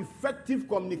about effective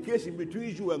communication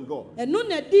between you and God.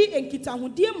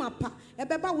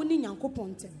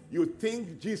 You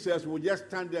think Jesus will just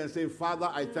stand there and say, Father,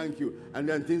 I thank you, and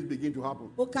then things begin to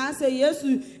happen. It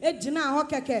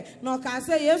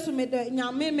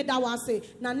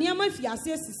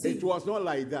was not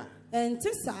like that.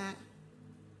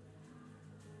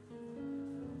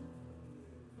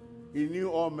 He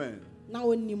knew all men.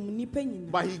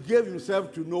 But he gave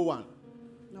himself to no one.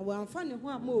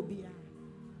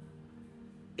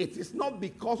 It is not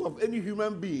because of any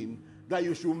human being that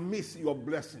you should miss your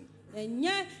blessing. Let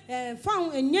them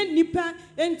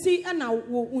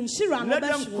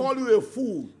call you a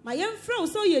fool,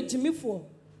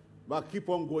 but keep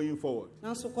on going forward.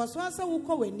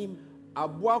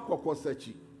 Abua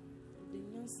kokosechi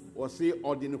was say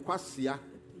ordinukwasia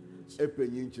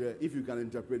epenyinchire. If you can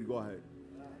interpret, go ahead.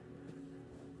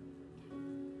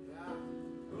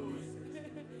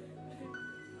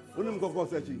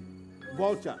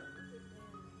 Vulture.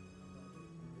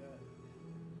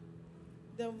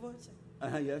 The vulture.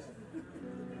 Yes.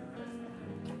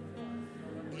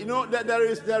 You know that there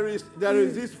is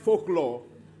this folklore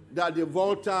that the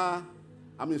vulture.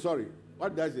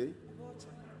 What does it?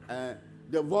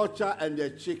 The vulture and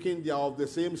the chicken, they are of the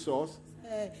same source.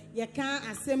 You can't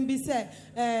assembly say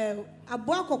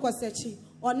abua kokosechi.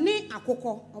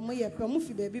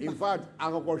 In fact,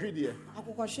 akokoshe.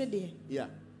 Yeah.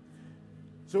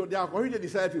 So the akokoshe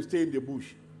decided to stay in the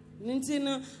bush. And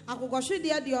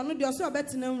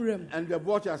the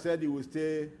vulture said he will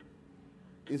stay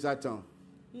inside town.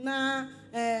 No,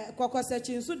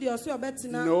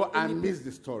 I missed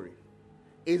the story.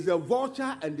 It's the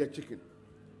vulture and the chicken.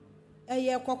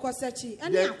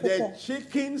 The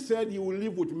chicken said he will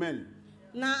live with men.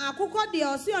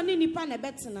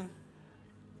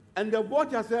 And the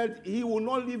vulture said he will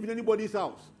not live in anybody's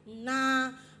house.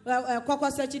 Anytime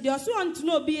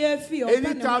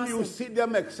you see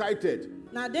them excited,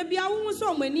 they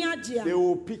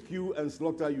will pick you and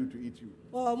slaughter you to eat you.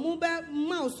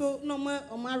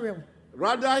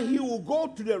 Rather, he will go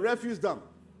to the refuse dump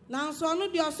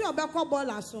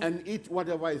and eat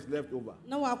whatever is left over.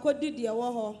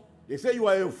 They say you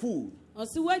are a fool.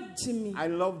 I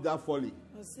love that folly,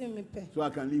 so I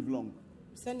can live long.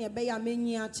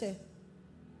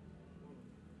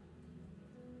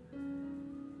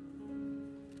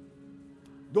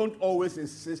 Don't always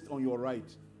insist on your right.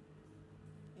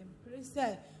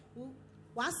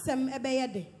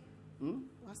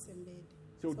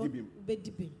 So deep him.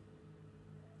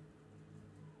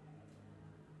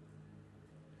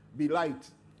 Be light.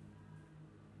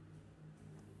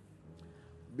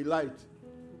 Be light.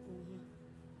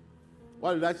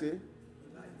 What did I say?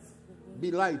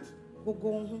 Be light.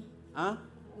 Huh?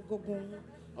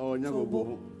 Oh,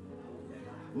 nyago.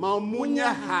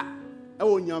 Mamunya ha.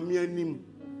 Oh, nyamianim.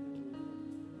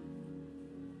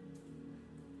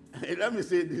 Let me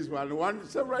say this one.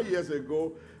 Several years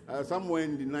ago, somewhere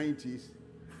in the 90s,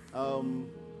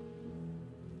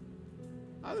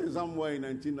 I think somewhere in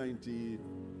 1990,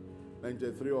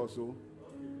 93 or so,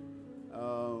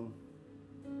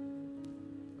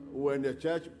 when the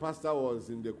church pastor was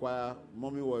in the choir,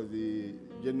 mommy was the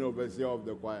general overseer of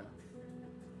the choir.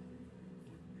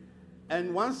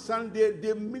 And one Sunday,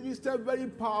 they ministered very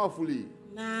powerfully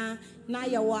na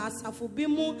ya wa asafo bi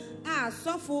mu a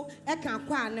asofo e kan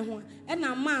kwa ne ho e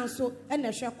na man so e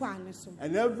na hwe kwa ne so.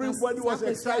 And everybody was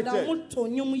excited.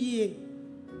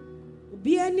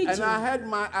 And I had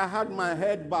my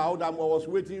head bowed and I was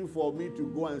waiting for me to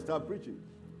go and start preaching.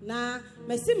 When I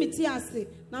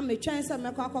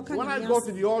got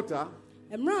to the altar,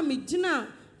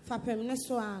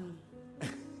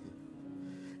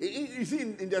 you see,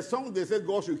 in the song they said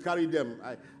God should carry them.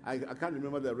 I can't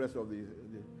remember the rest of the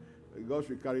God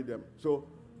should carry them. So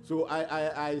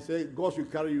I say God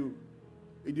should carry you.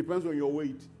 It depends on your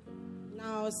weight.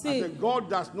 Now see, I said God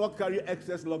does not carry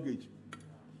excess luggage.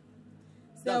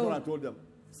 That's what I told them.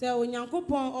 So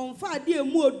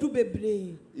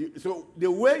the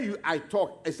way I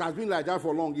talk, it has been like that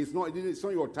for long. It's not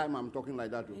your time I'm talking like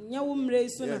that.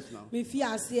 Yes, now.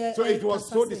 So it was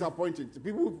so disappointing.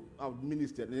 People have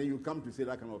ministered and then you come to say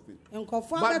that kind of thing.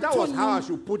 But that was how I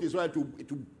should put it, so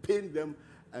to pain them,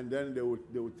 and then they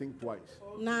would think twice.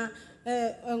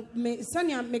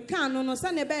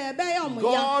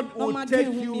 God will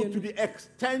take you to the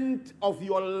extent of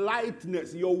your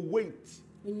lightness, your weight.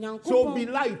 So be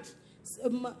light.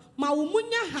 And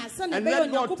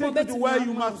let God take you to where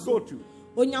you must go to.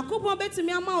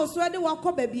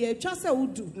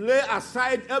 Lay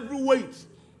aside every weight.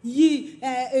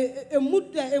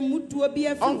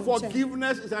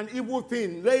 Unforgiveness is an evil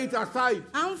thing. Lay it aside.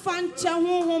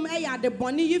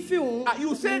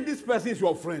 You say this person is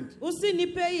your friend. And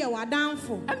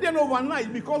then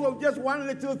overnight, because of just one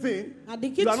little thing,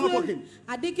 you are not talking.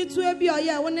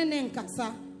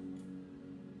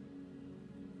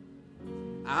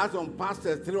 I had some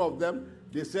pastors, 3 of them,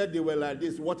 they said they were like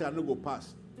this, what I not go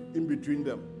past in between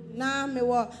them.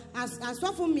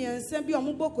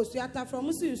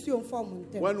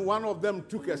 When one of them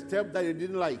took a step that he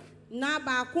didn't like,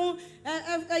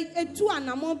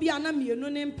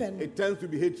 it tends to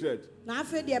be hatred.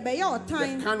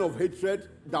 The kind of hatred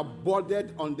that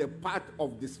bordered on the path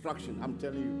of destruction, I'm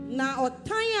telling you.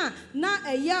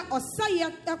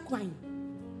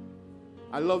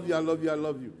 I love you, I love you, I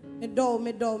love you. I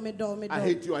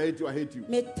hate you, I hate you, I hate you.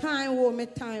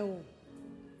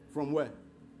 From where?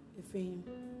 To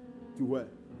where?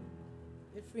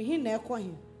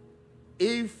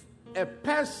 If a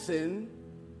person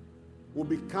will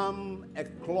become a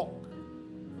clock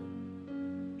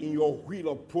in your wheel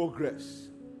of progress,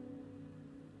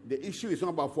 the issue is not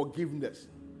about forgiveness,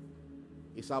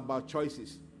 it's about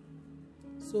choices.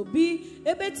 So be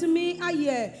able to me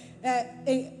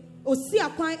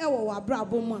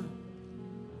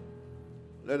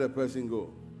let the person go.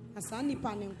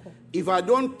 If I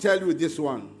don't tell you this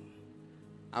one,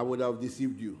 I would have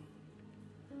deceived you.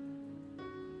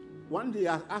 One day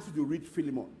I asked you to read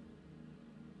Philemon.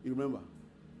 You remember?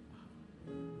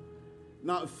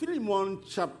 Now, Philemon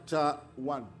chapter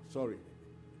 1, sorry.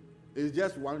 It's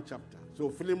just one chapter. So,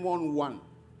 Philemon 1.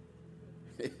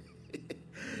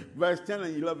 Verse 10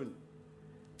 and 11.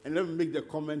 And let me make the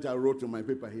comment I wrote on my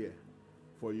paper here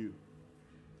for you.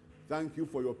 Thank you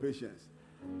for your patience.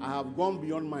 I have gone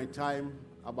beyond my time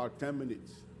about 10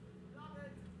 minutes.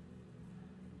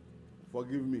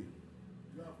 Forgive me.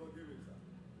 You are forgiven, sir.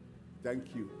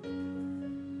 Thank you.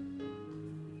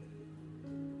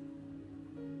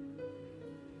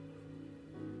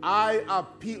 I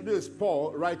appeal, this is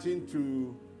Paul writing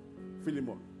to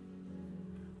Philemon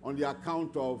on the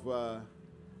account of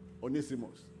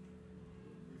Onesimus.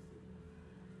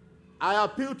 I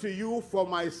appeal to you for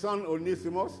my son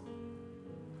Onesimus,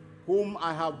 whom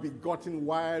I have begotten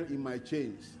while in my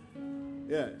chains.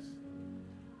 Yes.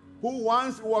 Who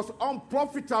once was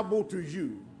unprofitable to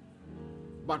you,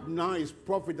 but now is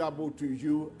profitable to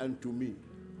you and to me.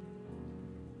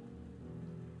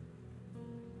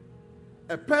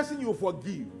 A person you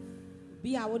forgive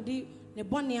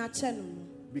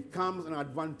becomes an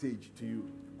advantage to you.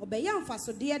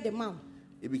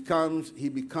 He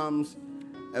becomes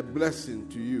a blessing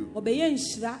to you.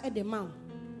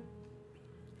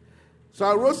 So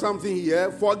I wrote something here.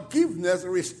 Forgiveness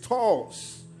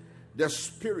restores the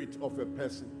spirit of a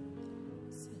person.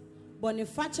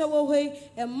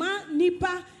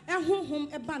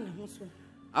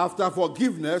 After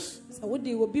forgiveness,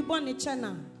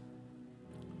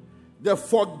 the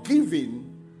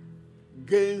forgiving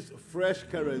gains fresh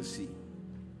currency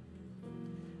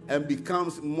and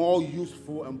becomes more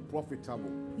useful and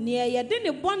profitable.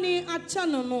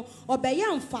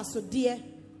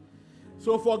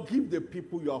 So forgive the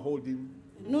people you are holding.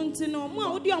 Before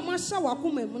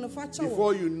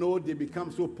you know, they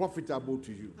become so profitable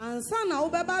to you.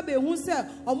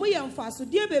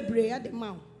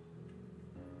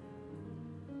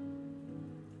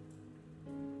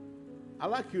 I'd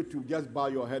like you to just bow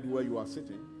your head where you are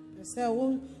sitting.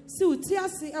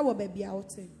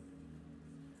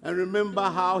 And remember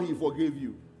how he forgave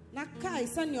you.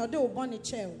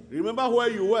 Remember where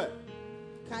you were.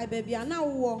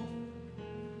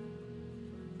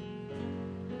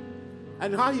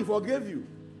 And how he forgave you.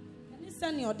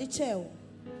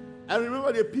 And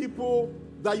remember the people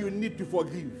that you need to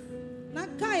forgive.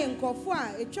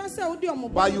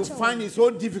 But you find it so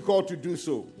difficult to do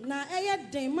so.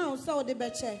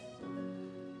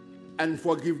 And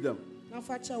forgive them.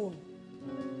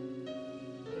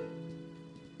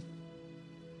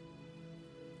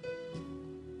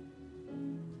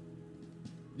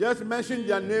 Just mention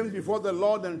their names before the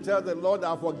Lord and tell the Lord,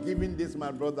 I've forgiven this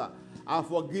my brother. I've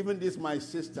forgiven this my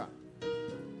sister.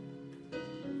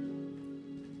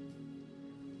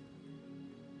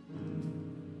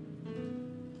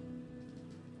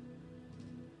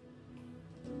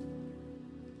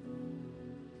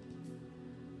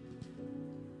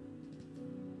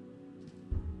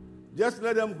 Just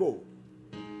let them go.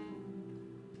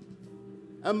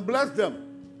 And bless them.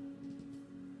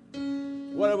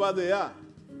 Wherever they are.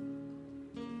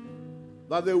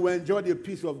 That they will enjoy the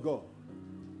peace of God.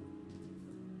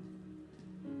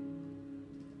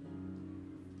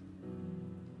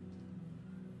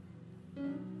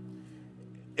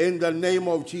 In the name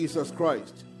of Jesus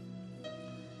Christ.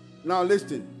 Now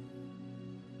listen.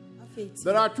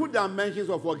 There are two dimensions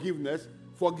of forgiveness.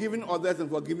 Forgiving others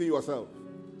and forgiving yourself.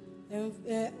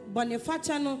 It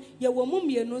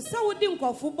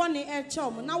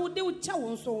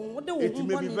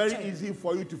may be very easy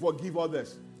for you to forgive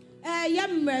others. But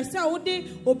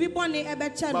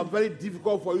very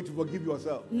difficult for you to forgive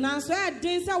yourself.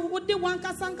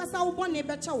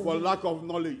 For lack of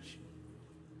knowledge.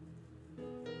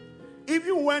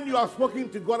 Even when you are speaking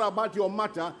to God about your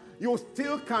matter, you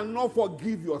still cannot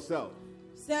forgive yourself.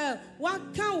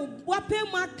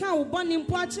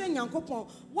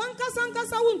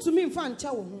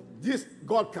 This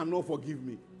God cannot forgive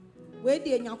me.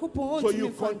 So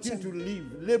you continue to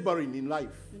live, laboring in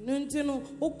life. So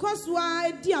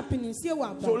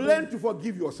learn to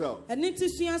forgive yourself. If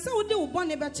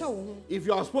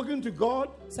you are speaking to God,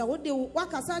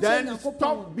 then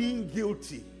stop being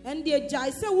guilty.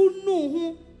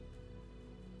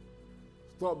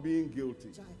 Stop being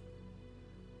guilty.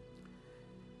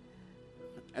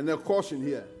 And a caution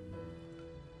here.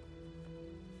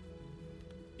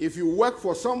 If you work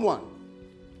for someone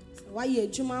and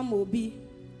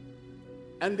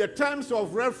the terms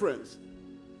of reference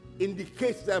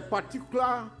indicates that a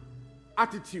particular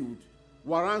attitude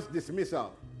warrants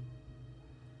dismissal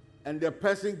and the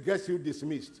person gets you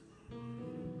dismissed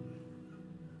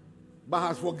but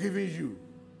has forgiven you,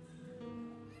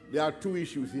 there are two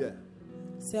issues here.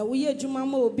 You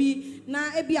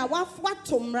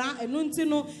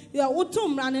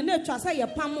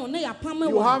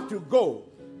have to go,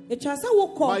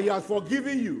 but he has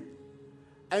forgiven you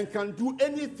and can do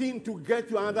anything to get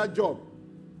you another job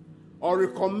or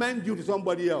recommend you to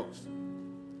somebody else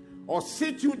or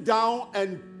sit you down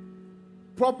and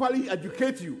properly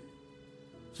educate you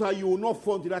so that you will not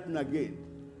fall into that thing again.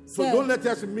 So don't let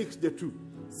us mix the two.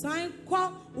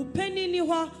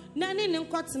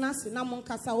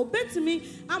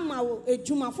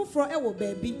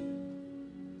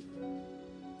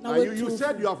 And you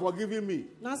said you are forgiving me.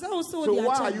 So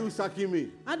why are you sacking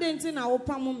me?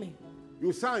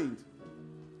 You signed.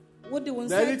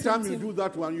 Anytime you do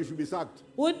that one, you should be sacked.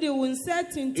 In the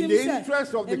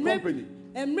interest of the company.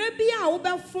 You may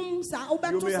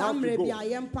have to go.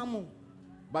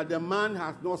 But the man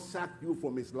has not sacked you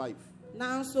from his life. He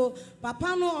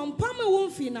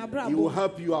will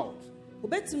help you out to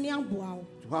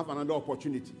have another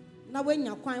opportunity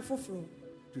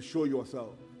to show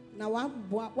yourself.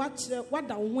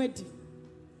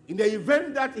 In the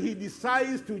event that he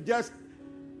decides to just,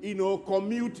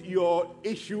 commute your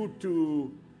issue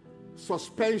to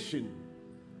suspension,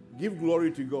 give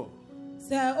glory to God.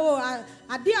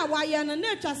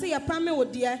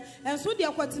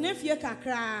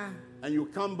 And you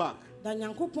come back.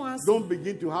 Don't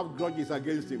begin to have grudges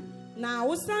against him. You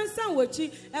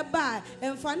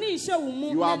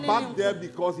are back there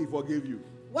because he forgave you.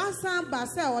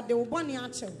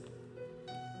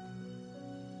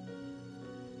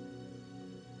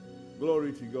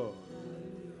 Glory to God.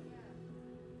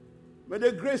 May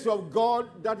the grace of God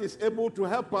that is able to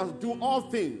help us do all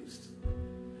things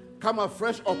come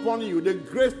afresh upon you. The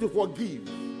grace to forgive.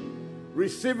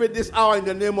 Receive it this hour in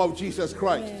the name of Jesus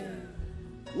Christ. Yeah.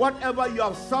 Whatever you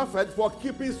have suffered for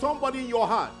keeping somebody in your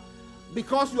heart,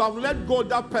 because you have let go of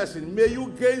that person, may you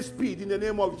gain speed in the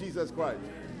name of Jesus Christ.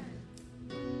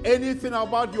 Anything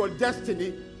about your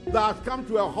destiny that has come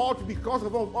to a halt because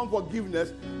of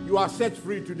unforgiveness, you are set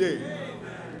free today.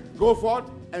 Amen. Go forth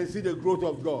and see the growth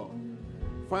of God.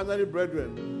 Finally,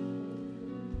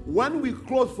 brethren, when we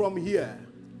close from here,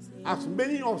 as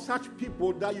many of such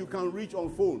people that you can reach on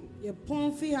phone,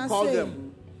 call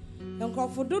them.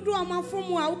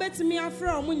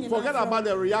 Forget about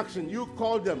the reaction. You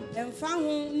call them.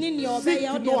 Seek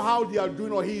to know how they are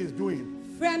doing or he is doing.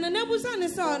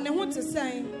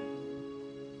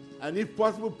 And if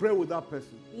possible, pray with that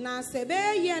person.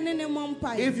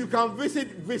 If you can visit,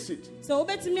 visit.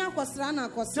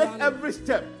 Take every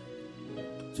step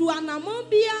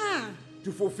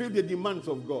to fulfill the demands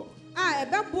of God.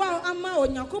 And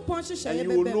you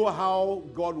will know how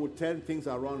God will turn things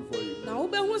around for you.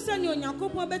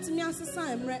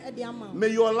 May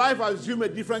your life assume a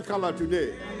different color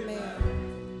today.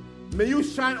 Amen. May you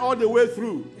shine all the way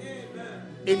through. Amen.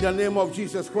 In the name of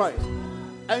Jesus Christ.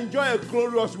 Enjoy a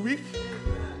glorious week.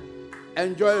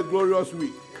 Enjoy a glorious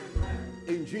week.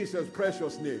 In Jesus'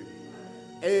 precious name.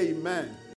 Amen.